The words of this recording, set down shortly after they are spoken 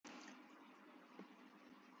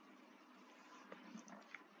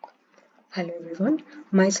Hello everyone,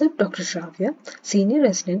 myself Dr. Shravya, Senior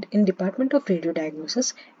Resident in Department of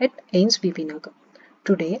Radiodiagnosis at AIIMS Bibinagar.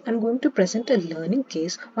 Today I'm going to present a learning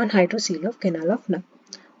case on hydrocele of Canal of Nuck.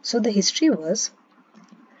 So the history was,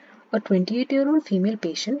 a 28-year-old female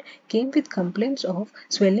patient came with complaints of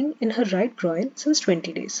swelling in her right groin since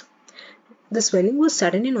 20 days. The swelling was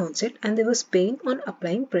sudden in onset and there was pain on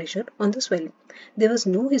applying pressure on the swelling. There was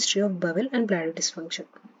no history of bowel and bladder dysfunction.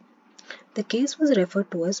 The case was referred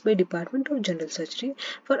to us by Department of General Surgery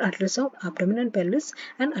for ultrasound, abdomen and pelvis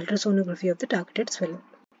and ultrasonography of the targeted swelling.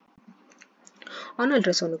 On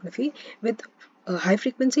ultrasonography, with a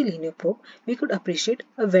high-frequency linear probe, we could appreciate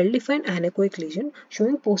a well-defined anechoic lesion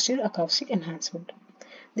showing posterior acoustic enhancement.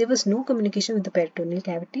 There was no communication with the peritoneal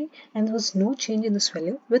cavity and there was no change in the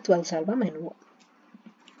swelling with Valsalva maneuver.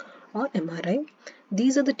 On MRI,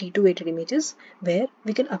 these are the T2 weighted images where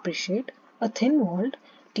we can appreciate a thin-walled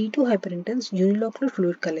T2 hyperintense unilocular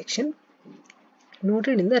fluid collection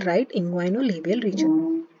noted in the right inguinolabial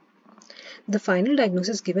region. The final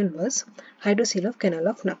diagnosis given was hydrocele of Canal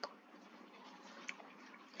of Nuck.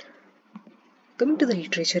 Coming to the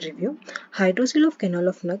literature review, hydrocele of Canal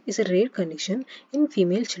of Nuck is a rare condition in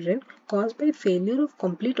female children caused by failure of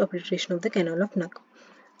complete obliteration of the Canal of Nuck.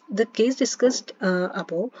 The case discussed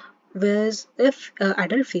above was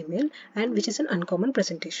adult female and which is an uncommon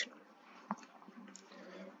presentation.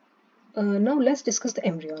 Now let's discuss the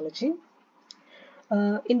embryology.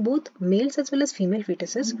 In both males as well as female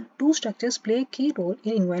fetuses, two structures play a key role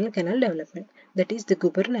in inguinal canal development, that is the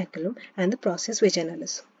gubernaculum and the process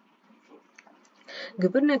vaginalis.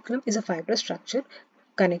 Gubernaculum is a fibrous structure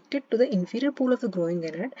connected to the inferior pole of the groin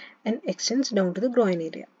gonad and extends down to the groin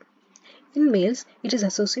area. In males, it is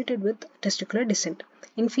associated with testicular descent.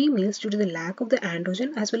 In females, due to the lack of the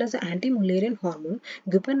androgen as well as the anti-Mullerian hormone,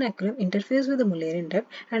 gubernaculum interferes with the Mullerian duct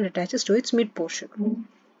and attaches to its mid portion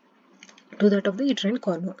to that of the uterine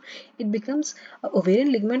cornua. It becomes an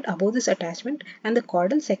ovarian ligament above this attachment and the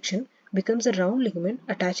caudal section becomes a round ligament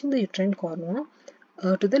attaching the uterine cornua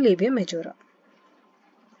to the labia majora.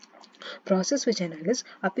 Process vaginalis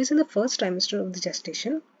appears in the first trimester of the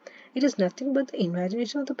gestation. It is nothing but the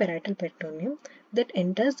invagination of the parietal peritoneum that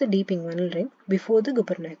enters the deep inguinal ring before the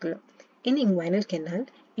gubernaculum. In inguinal canal,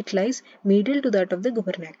 it lies medial to that of the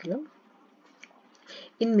gubernaculum.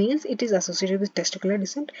 In males, it is associated with testicular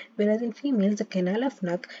descent, whereas in females, the Canal of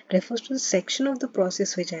Nuck refers to the section of the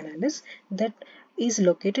process vaginalis that is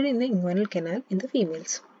located in the inguinal canal in the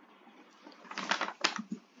females.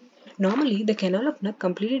 Normally, the Canal of Nuck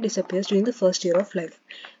completely disappears during the first year of life.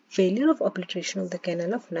 Failure of obliteration of the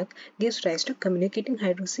Canal of Nuck gives rise to communicating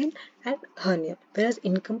hydrocele and hernia, whereas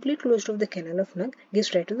incomplete closure of the Canal of Nuck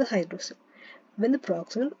gives rise to the hydrocele. When the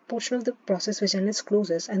proximal portion of the process vaginalis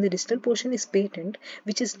closes and the distal portion is patent,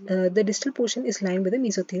 which is the distal portion is lined by the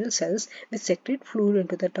mesothelial cells which secrete fluid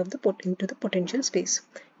into the potential space,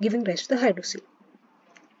 giving rise to the hydrocele.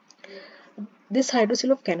 This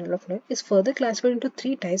hydrocele of Canal of Nuck is further classified into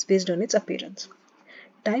three types based on its appearance.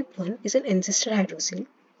 Type 1 is an ancestor hydrocele.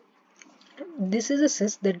 This is a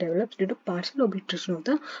cyst that develops due to partial obliteration of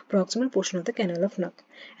the proximal portion of the Canal of Nuck,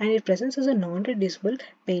 and it presents as a non-reducible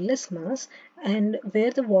painless mass and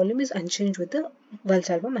where the volume is unchanged with the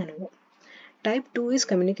Valsalva maneuver. Type 2 is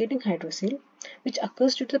communicating hydrocele, which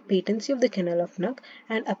occurs due to the patency of the Canal of Nuck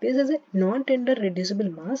and appears as a non-tender reducible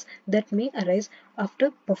mass that may arise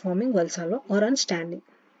after performing Valsalva or on standing.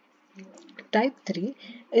 Type 3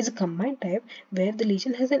 is a combined type where the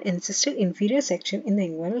lesion has an ancestral inferior section in the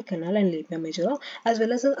inguinal canal and labia majora as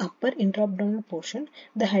well as the upper intra-abdominal portion.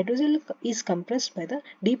 The hydrocele is compressed by the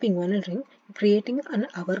deep inguinal ring, creating an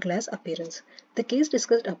hourglass appearance. The case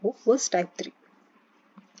discussed above was type 3.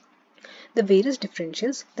 The various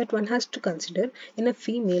differentials that one has to consider in a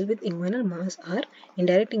female with inguinal mass are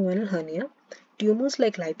indirect inguinal hernia, tumors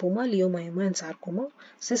like lipoma, leiomyoma and sarcoma,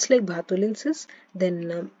 cysts like Bartholin cysts,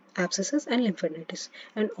 then abscesses and lymphadenitis,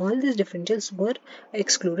 and all these differentials were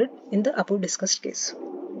excluded in the above discussed case.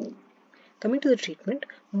 Coming to the treatment,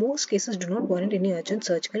 most cases do not warrant any urgent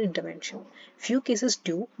surgical intervention. Few cases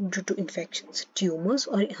do due to infections, tumors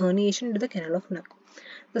or herniation into the Canal of Nuck.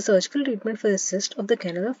 The surgical treatment for the cyst of the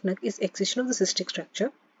Canal of Nuck is excision of the cystic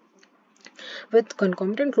structure with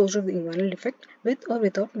concomitant closure of the inguinal defect with or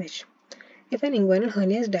without mesh. If an inguinal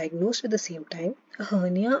hernia is diagnosed at the same time, a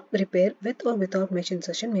hernia repair with or without mesh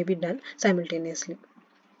insertion may be done simultaneously.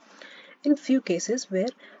 In few cases where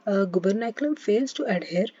gubernaculum fails to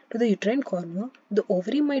adhere to the uterine cornua, the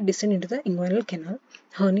ovary might descend into the inguinal canal.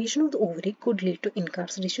 Herniation of the ovary could lead to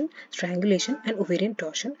incarceration, strangulation and ovarian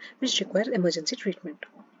torsion, which requires emergency treatment.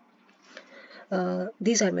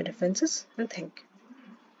 These are my references, and thank you.